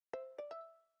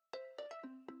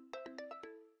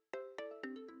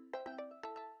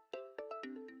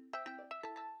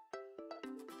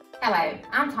Hello,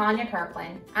 I'm Tanya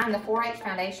Kirkland. I'm the 4-H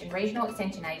Foundation Regional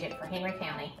Extension Agent for Henry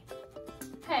County.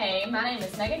 Hey, my name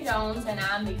is Megan Jones and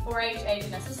I'm the 4-H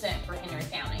Agent Assistant for Henry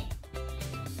County.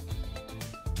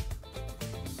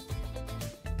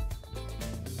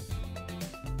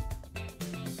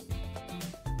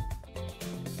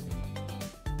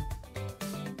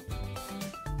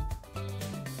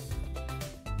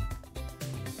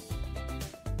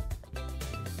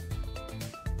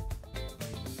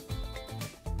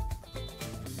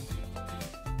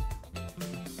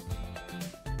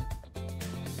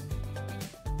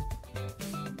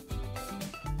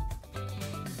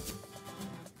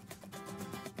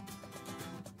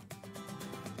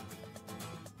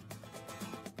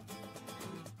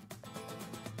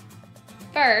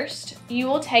 First, you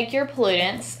will take your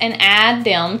pollutants and add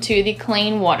them to the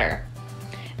clean water.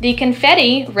 The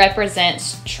confetti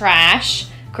represents trash,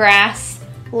 grass,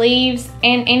 leaves,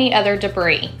 and any other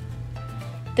debris.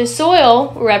 The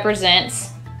soil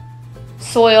represents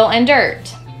soil and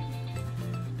dirt.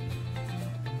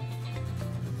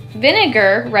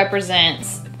 Vinegar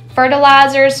represents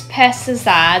fertilizers,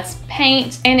 pesticides,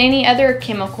 paint, and any other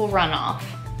chemical runoff.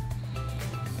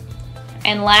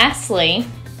 And lastly,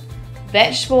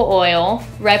 vegetable oil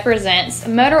represents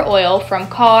motor oil from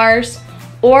cars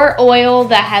or oil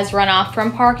that has runoff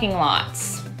from parking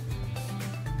lots.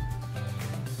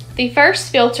 The first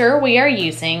filter we are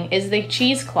using is the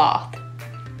cheesecloth.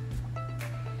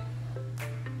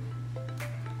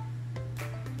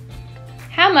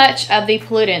 How much of the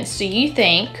pollutants do you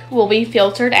think will be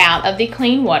filtered out of the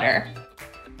clean water?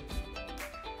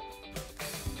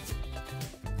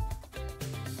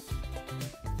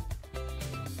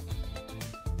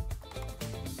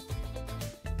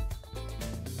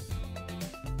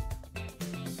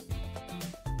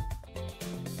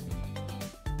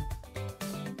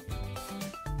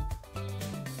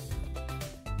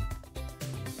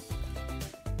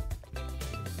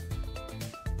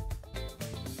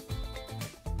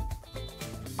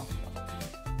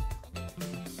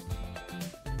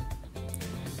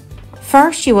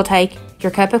 First, you will take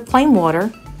your cup of plain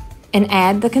water and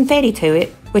add the confetti to it,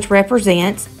 which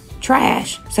represents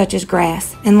trash such as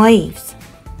grass and leaves.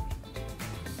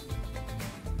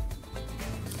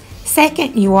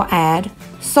 Second, you will add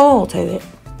soil to it.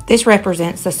 This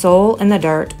represents the soil and the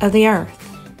dirt of the earth.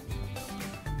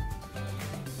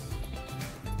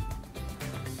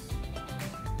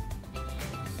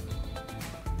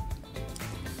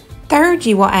 Third,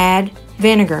 you will add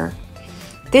vinegar.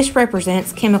 This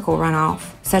represents chemical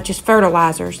runoff, such as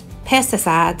fertilizers,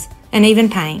 pesticides, and even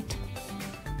paint.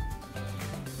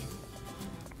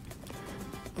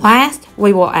 Last,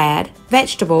 we will add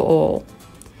vegetable oil.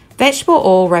 Vegetable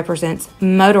oil represents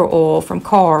motor oil from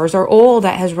cars or oil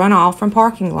that has run off from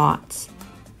parking lots.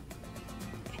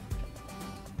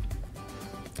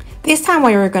 This time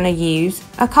we are going to use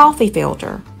a coffee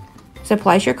filter. So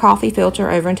place your coffee filter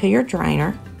over into your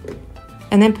drainer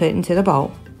and then put it into the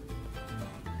bowl.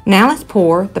 Now let's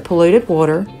pour the polluted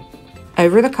water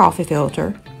over the coffee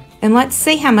filter and let's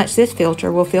see how much this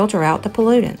filter will filter out the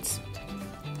pollutants.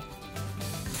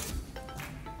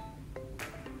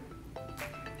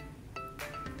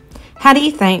 How do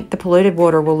you think the polluted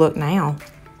water will look now?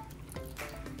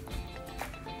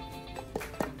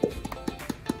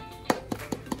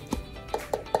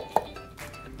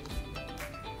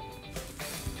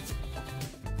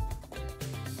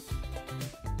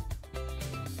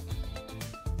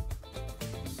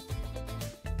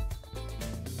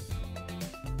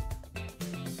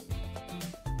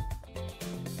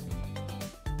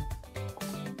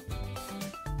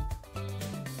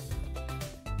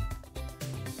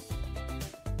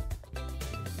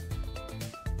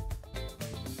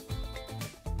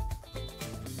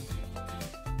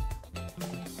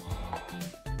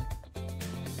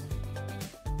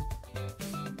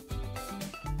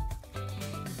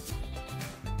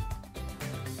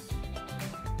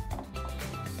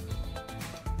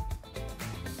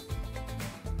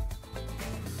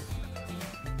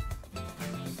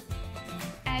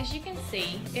 As you can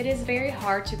see, it is very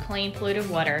hard to clean polluted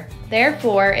water.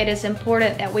 Therefore, it is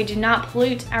important that we do not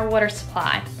pollute our water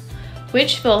supply.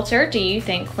 Which filter do you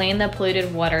think cleaned the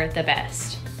polluted water the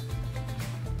best?